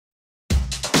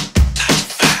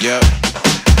Yep.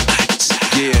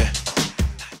 Yeah.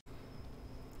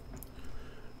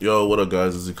 Yo, what up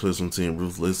guys, it's eclipsXe from Team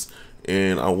Ruthless,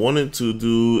 and I wanted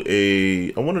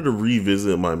to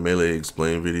revisit my Melee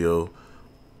Explain video.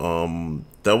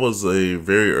 That was a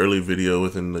very early video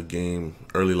within the game,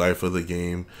 early life of the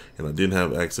game, and I didn't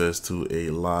have access to a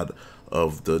lot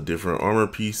of the different armor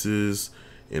pieces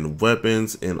and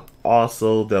weapons, and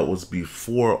also that was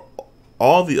before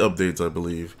all the updates, I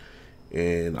believe.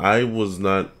 And I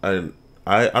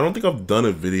don't think I've done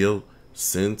a video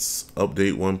since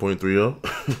update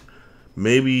 1.30.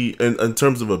 Maybe in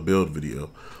terms of a build video.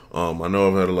 I know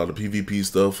I've had a lot of PvP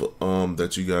stuff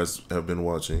that you guys have been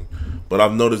watching, but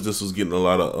I've noticed this was getting a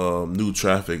lot of new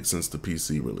traffic since the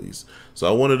PC release, so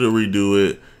I wanted to redo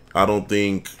it. I don't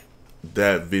think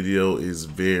that video is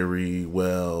very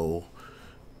well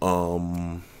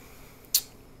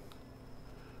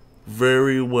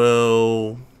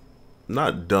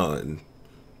not done,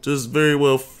 just very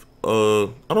well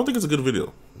I don't think it's a good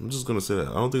video. I'm just gonna say that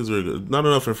I don't think it's very good. Not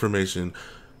enough information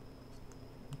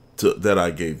that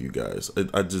I gave you guys.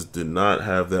 I just did not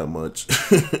have that much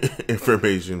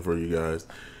information for you guys,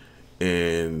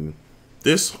 and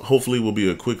this hopefully will be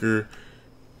a quicker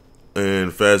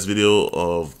and fast video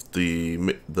of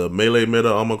the melee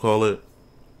meta, I'm gonna call it.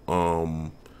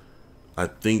 I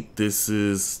think this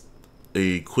is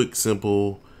a quick,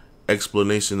 simple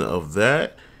explanation of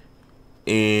that,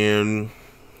 and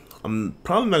I'm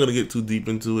probably not gonna get too deep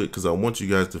into it because I want you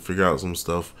guys to figure out some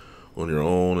stuff on your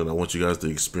own, and I want you guys to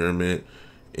experiment.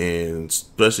 And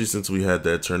especially since we had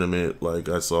that tournament, like,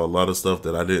 I saw a lot of stuff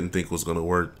that I didn't think was gonna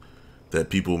work, that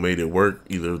people made it work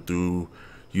either through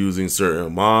using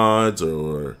certain mods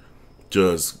or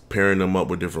just pairing them up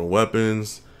with different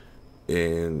weapons,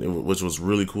 and which was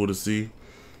really cool to see.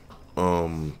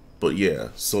 But yeah,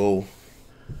 so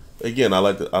again, I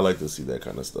like to see that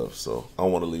kind of stuff, so I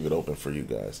want to leave it open for you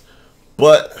guys.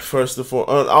 But first of all,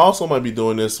 I also might be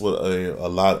doing this with a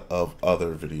lot of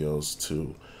other videos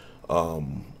too. A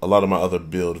lot of my other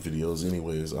build videos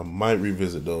anyways. I might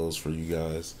revisit those for you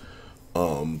guys.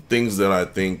 Things that I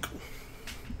think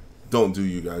don't do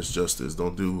you guys justice,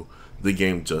 don't do the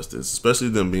game justice, especially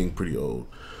them being pretty old.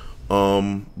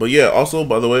 But yeah, also,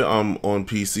 by the way, I'm on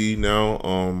PC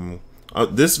now.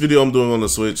 This video I'm doing on the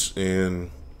Switch,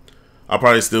 and I'll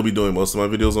probably still be doing most of my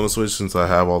videos on the Switch since I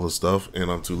have all the stuff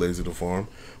and I'm too lazy to farm.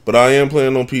 But I am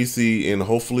playing on PC, and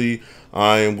hopefully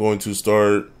I am going to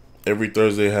start every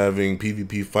Thursday having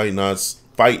PvP fight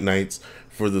nights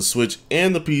for the Switch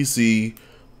and the PC.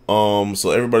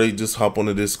 So everybody just hop on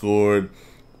the Discord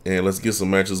and let's get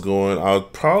some matches going. I'll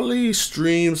probably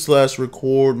stream /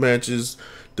 record matches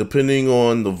depending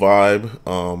on the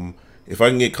vibe. If I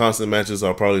can get constant matches,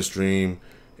 I'll probably stream.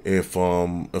 If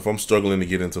I'm struggling to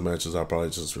get into matches, I'll probably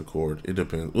just record. It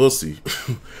depends. We'll see.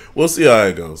 We'll see how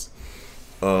it goes.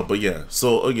 But yeah.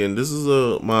 So again, this is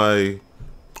my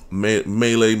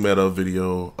melee meta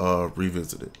video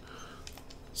revisited.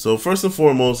 So first and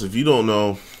foremost, if you don't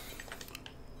know,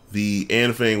 the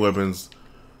Anfang weapons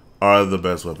are the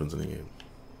best weapons in the game.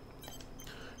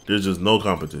 There's just no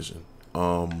competition.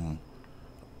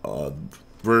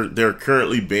 They're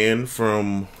currently banned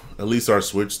from at least our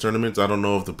Switch tournaments. I don't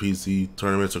know if the PC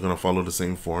tournaments are going to follow the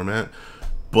same format,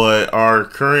 but our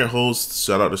current hosts,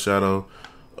 shout out to Shadow,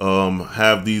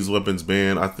 have these weapons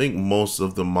banned. I think most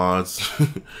of the mods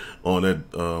on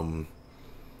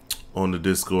the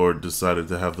Discord decided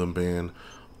to have them banned.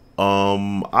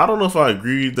 I don't know if I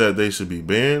agree that they should be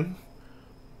banned,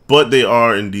 but they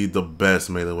are indeed the best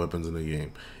melee weapons in the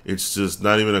game. It's just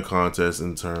not even a contest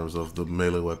in terms of the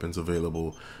melee weapons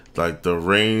available. Like the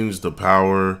range, the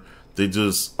power, they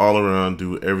just all around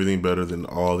do everything better than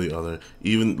all the other.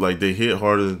 Even like they hit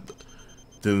harder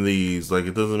than these. Like,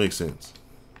 it doesn't make sense.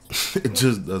 It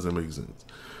just doesn't make sense.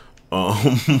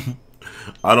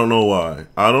 I don't know why.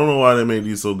 I don't know why they made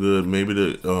these so good. Maybe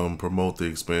to promote the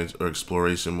expansion or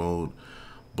exploration mode.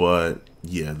 But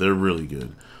yeah, they're really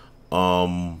good.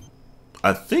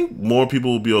 I think more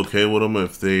people would be okay with them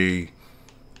if they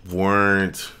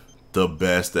weren't the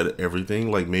best at everything.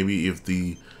 Like, maybe if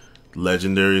the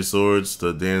legendary swords,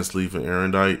 the Dance Leaf and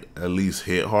Erendite, at least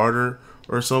hit harder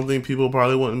or something, people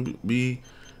probably wouldn't be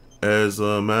as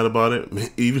mad about it.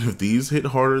 Even if these hit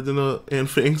harder than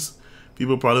Anfang's,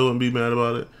 people probably wouldn't be mad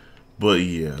about it. But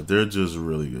yeah, they're just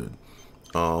really good.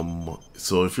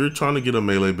 So if you're trying to get a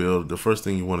melee build, the first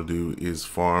thing you want to do is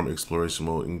farm exploration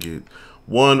mode and get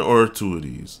 1 or 2 of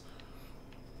these,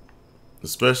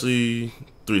 especially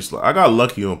 3-slot. I got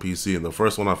lucky on PC, and the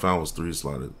first one I found was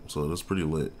 3-slotted, so that's pretty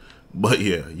lit. But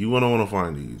yeah, you want to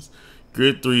find these.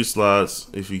 Get 3 slots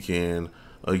if you can.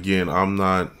 Again, I'm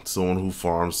not someone who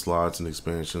farms slots and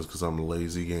expansions because I'm a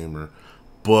lazy gamer.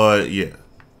 But yeah,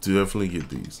 definitely get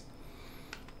these.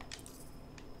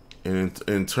 And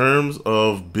in terms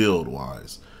of build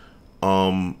wise,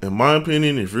 in my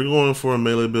opinion, if you're going for a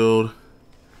melee build,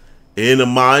 in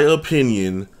my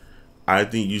opinion, I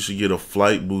think you should get a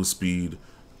flight boost speed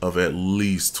of at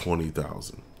least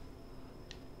 20,000.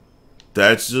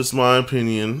 That's just my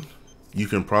opinion. You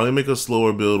can probably make a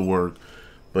slower build work,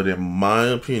 but in my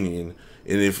opinion,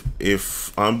 and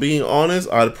if I'm being honest,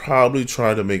 I'd probably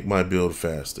try to make my build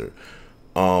faster.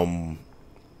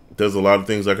 There's a lot of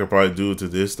things I could probably do to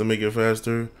this to make it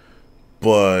faster,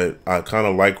 but I kind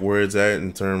of like where it's at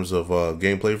in terms of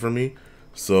gameplay for me.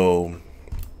 So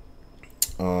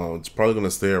it's probably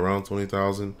gonna stay around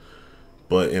 20,000.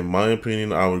 But in my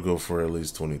opinion, I would go for at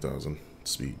least 20,000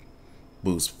 speed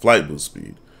boost, flight boost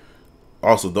speed.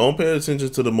 Also, don't pay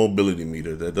attention to the mobility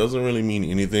meter. That doesn't really mean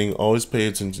anything. Always pay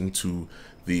attention to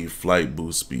the flight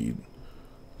boost speed.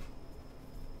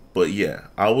 But yeah,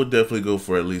 I would definitely go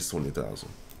for at least 20,000.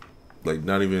 Like,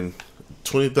 not even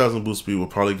 20,000 boost speed will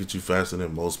probably get you faster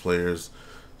than most players,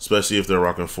 especially if they're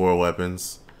rocking 4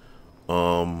 weapons.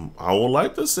 I would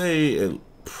like to say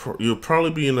you'll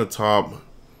probably be in the top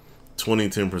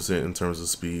 20-10% in terms of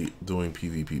speed doing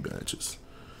PvP matches.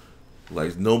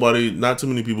 Like, not too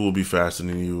many people will be faster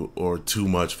than you, or too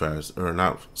much fast, or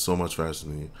not so much faster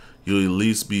than you. You'll at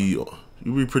least you'll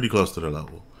be pretty close to their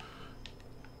level.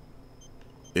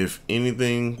 If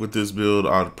anything with this build,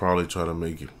 I'd probably try to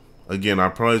make it. Again,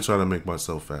 I'd probably try to make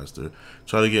myself faster.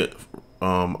 Try to get,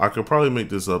 I could probably make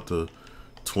this up to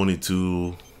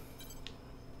 22,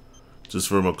 just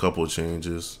from a couple of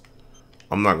changes.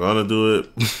 I'm not gonna do it,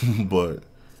 but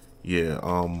yeah.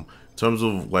 In terms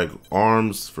of like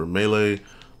arms for melee,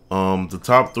 the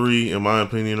top 3 in my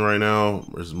opinion right now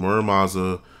is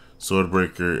Muramasa,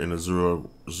 Swordbreaker, and the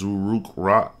Zuruk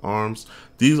Rot arms.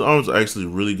 These arms are actually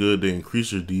really good. They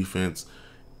increase your defense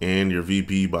and your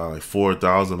VP by like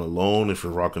 4,000 alone if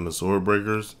you're rocking the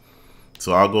Swordbreakers.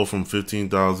 So I'll go from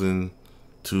 15,000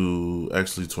 to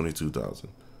actually 22,000.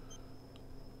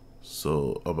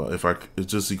 So about if I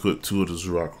just equip 2 of the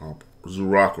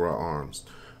Zuruk arms,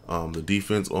 the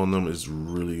defense on them is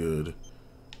really good.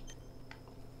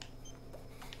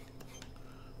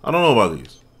 I don't know about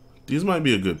these. These might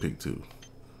be a good pick too.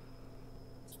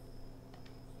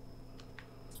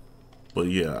 But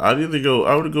yeah, I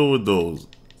would go with those.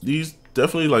 These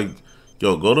definitely, like,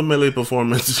 yo, go to melee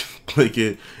performance, click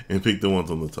it, and pick the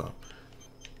ones on the top.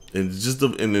 And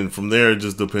and then from there, it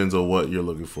just depends on what you're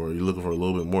looking for. You're looking for a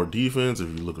little bit more defense. If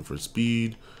you're looking for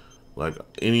speed, like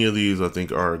any of these, I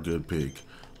think are a good pick.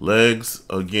 Legs,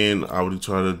 again, I would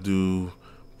try to do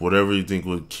whatever you think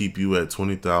would keep you at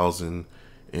 20,000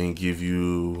 and give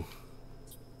you,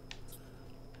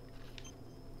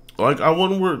 like, I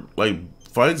wouldn't worry, like,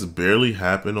 fights barely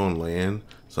happen on land,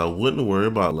 so I wouldn't worry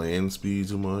about land speed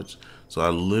too much. So I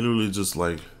literally just,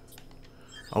 like,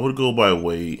 I would go by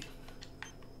weight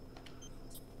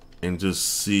and just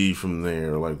see from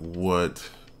there, like, what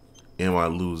am I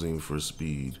losing for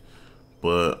speed.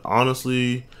 But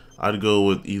honestly, I'd go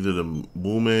with either the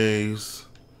Mumes,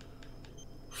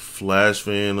 Flash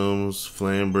Phantoms,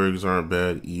 Flambergs aren't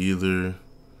bad either,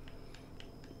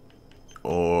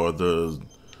 or the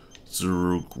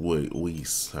Zuruk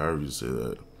Weiss, however you say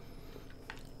that.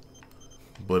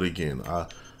 But again,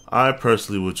 I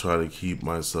personally would try to keep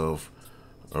myself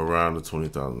around the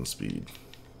 20,000 speed.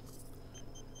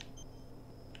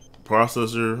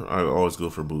 Processor, I always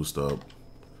go for boost up.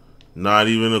 Not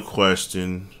even a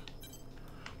question.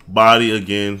 Body,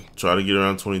 again, try to get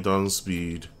around 20,000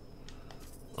 speed.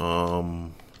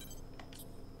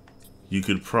 You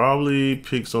could probably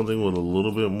pick something with a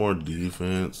little bit more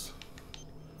defense.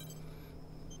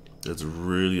 It's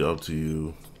really up to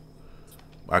you.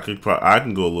 I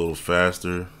can go a little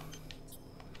faster.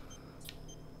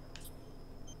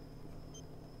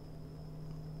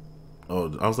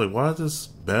 Oh, I was like, why is this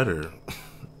better?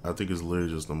 I think it's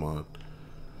literally just a mod.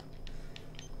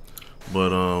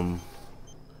 But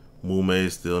Mume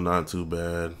is still not too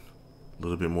bad. A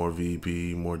little bit more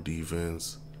VP, more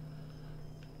defense.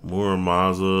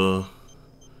 Muramasa,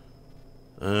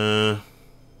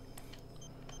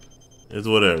 it's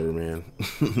whatever, man.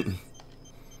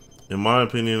 In my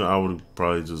opinion, I'd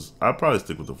probably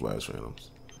stick with the Flash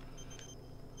Phantoms.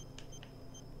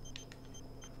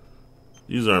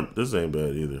 This ain't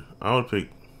bad either. I would pick,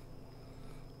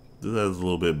 this has a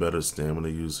little bit better stamina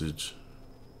usage.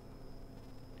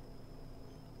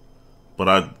 But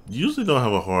I usually don't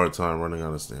have a hard time running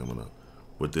out of stamina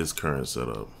with this current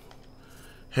setup.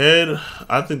 Head,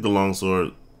 I think the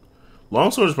longsword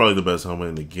is probably the best helmet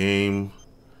in the game.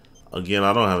 Again,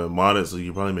 I don't have it modded, so you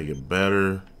can probably make it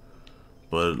better.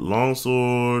 But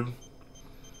longsword,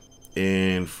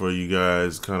 and for you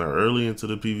guys kind of early into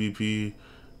the PvP,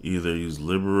 either use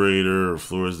Liberator or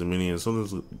Flora's Dominion,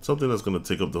 something that's going to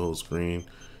take up the whole screen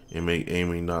and make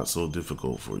aiming not so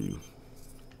difficult for you.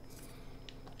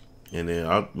 And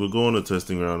then we'll go on the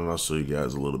testing ground, and I'll show you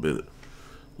guys a little bit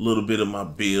of my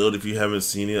build. If you haven't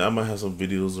seen it, I might have some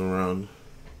videos around.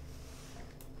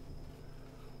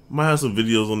 Might have some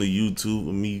videos on the YouTube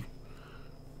of me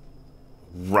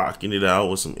rocking it out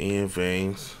with some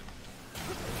fangs.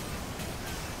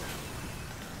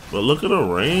 But look at the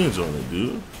range on it,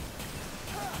 dude.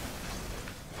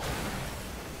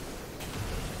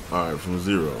 Alright, from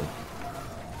zero.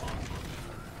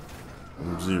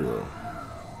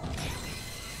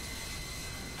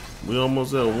 We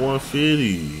almost at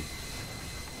 150.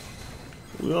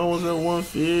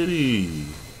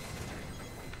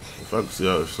 If I see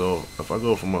how, so if I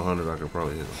go from 100, I could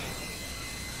probably hit him.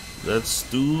 That's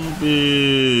stupid.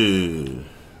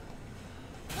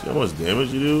 See how much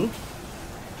damage you do?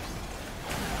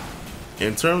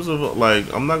 In terms of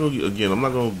like, I'm not gonna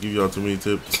give y'all too many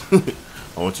tips.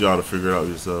 I want y'all to figure it out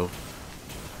yourself.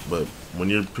 But when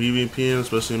you're PvPing,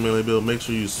 especially in melee build, make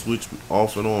sure you switch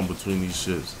off and on between these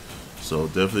shifts. So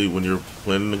definitely when you're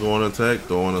planning to go on attack,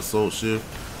 throw on assault shift,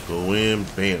 go in,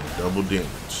 bam, double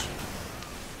damage.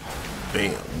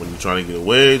 Bam. When you're trying to get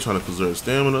away, trying to preserve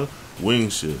stamina, wing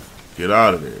shift. Get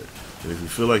out of there. And if you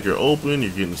feel like you're open,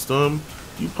 you're getting stunned,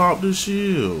 you pop the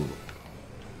shield.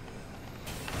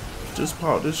 Just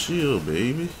pop the shield,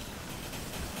 baby.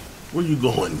 Where you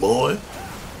going, boy?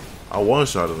 I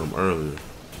one-shotted him earlier.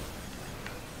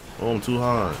 Oh, I'm too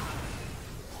high.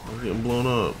 I'm getting blown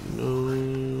up. No.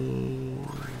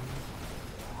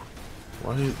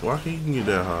 Why can't you get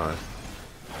that high?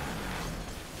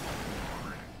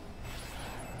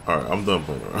 Alright, I'm done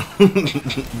playing around.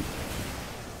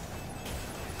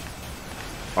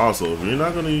 Also, if you're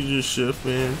not gonna use your shift,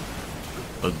 man,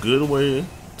 a good way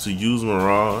to use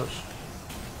Mirage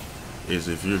is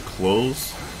if you're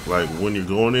close, like when you're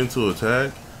going into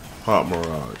attack, pop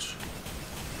Mirage.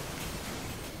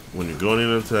 When you're going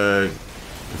in attack,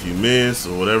 if you miss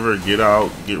or whatever, get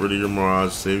out, get rid of your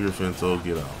Mirage, save your Finto,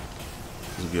 get out.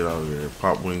 Just get out of there.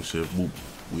 Pop wing shift, boop,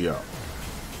 we out.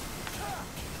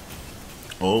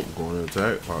 Oh, going in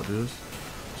attack, pop this.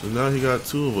 So now he got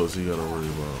two of us he gotta worry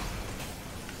about.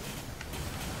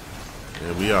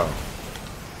 And we out.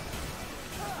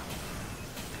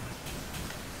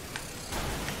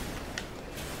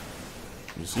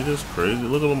 You see this crazy?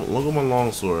 Look at my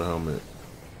longsword helmet.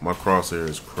 My crosshair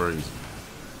is crazy.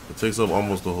 It takes up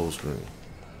almost the whole screen.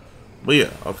 But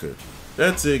yeah, okay.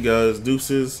 That's it, guys.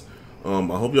 Deuces. I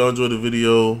hope y'all enjoyed the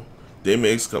video.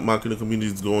 Daemon Machina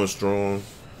community is going strong.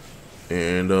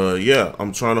 And yeah,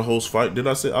 I'm trying to host fight. Did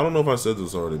I say? I don't know if I said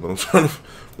this already, but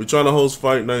we're trying to host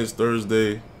fight nights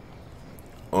Thursday.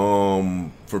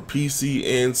 For PC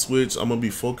and Switch, I'm gonna be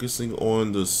focusing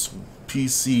on the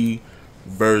PC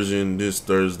version this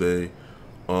Thursday.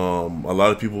 A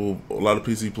lot of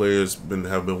PC players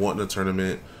have been wanting a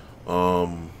tournament.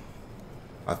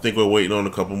 I think we're waiting on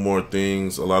a couple more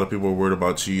things. A lot of people are worried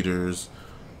about cheaters.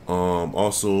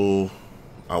 Also,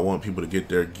 I want people to get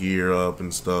their gear up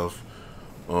and stuff.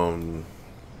 And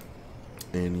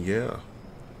yeah,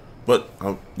 but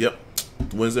yep,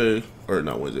 Thursday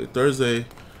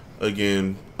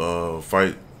again.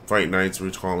 Fight nights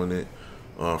we're calling it.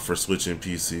 For Switch and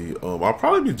PC. I'll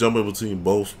probably be jumping between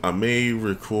both. I may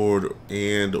record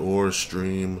and or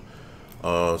stream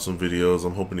some videos.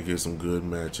 I'm hoping to get some good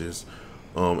matches.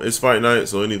 It's fight night,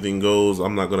 so anything goes.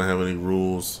 I'm not gonna have any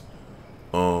rules.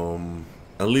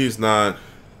 At least not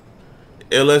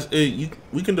unless we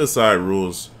can decide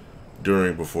rules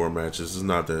before matches. It's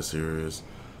not that serious.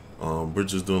 We're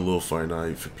just doing a little fight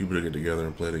night for people to get together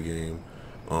and play the game.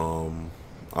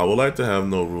 I would like to have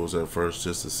no rules at first,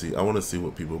 just to see. I want to see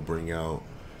what people bring out,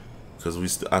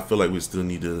 because I feel like we still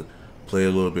need to play a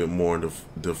little bit more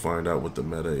to find out what the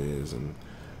meta is, and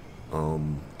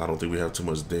I don't think we have too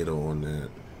much data on that,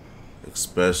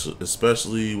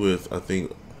 especially with, I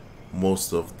think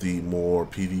most of the more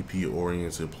PvP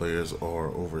oriented players are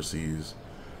overseas.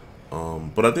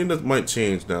 But I think that might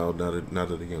change now that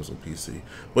the game's on PC.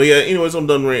 But yeah, anyways, I'm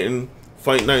done ranting.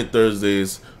 Fight night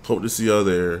Thursdays. Hope to see y'all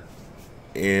there.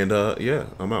 And yeah,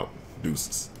 I'm out.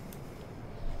 Deuces.